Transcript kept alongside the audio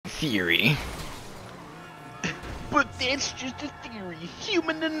theory. But that's just a theory.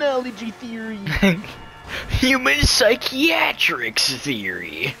 Human analogy theory. Human psychiatrics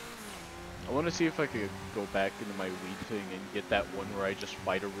theory. I want to see if I could go back into my weed thing and get that one where I just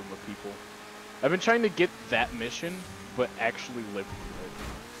fight a room of people. I've been trying to get that mission, but actually live through it.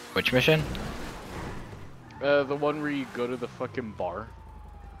 Which mission? The one where you go to the fucking bar.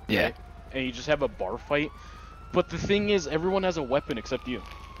 Yeah. Right? And you just have a bar fight. But the thing is, everyone has a weapon except you.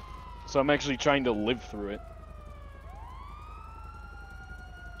 So I'm actually trying to live through it.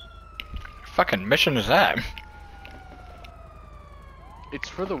 Fucking mission is that? It's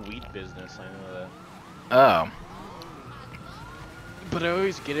for the weed business, I know that. Oh. But I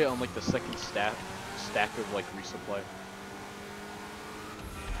always get it on like the second stack of like resupply.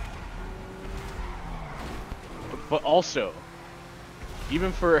 But also,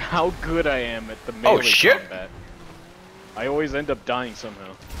 even for how good I am at the melee combat, I always end up dying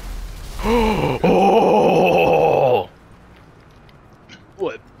somehow. Oh!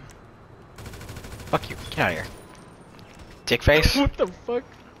 What? Fuck you. Get out of here. Dick face. What the fuck?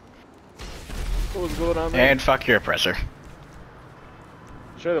 What was going on there? And fuck your oppressor.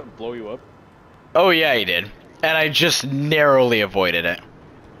 Should I blow you up? Oh yeah, he did. And I just narrowly avoided it.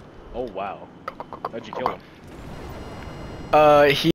 Oh wow. How'd you kill him? He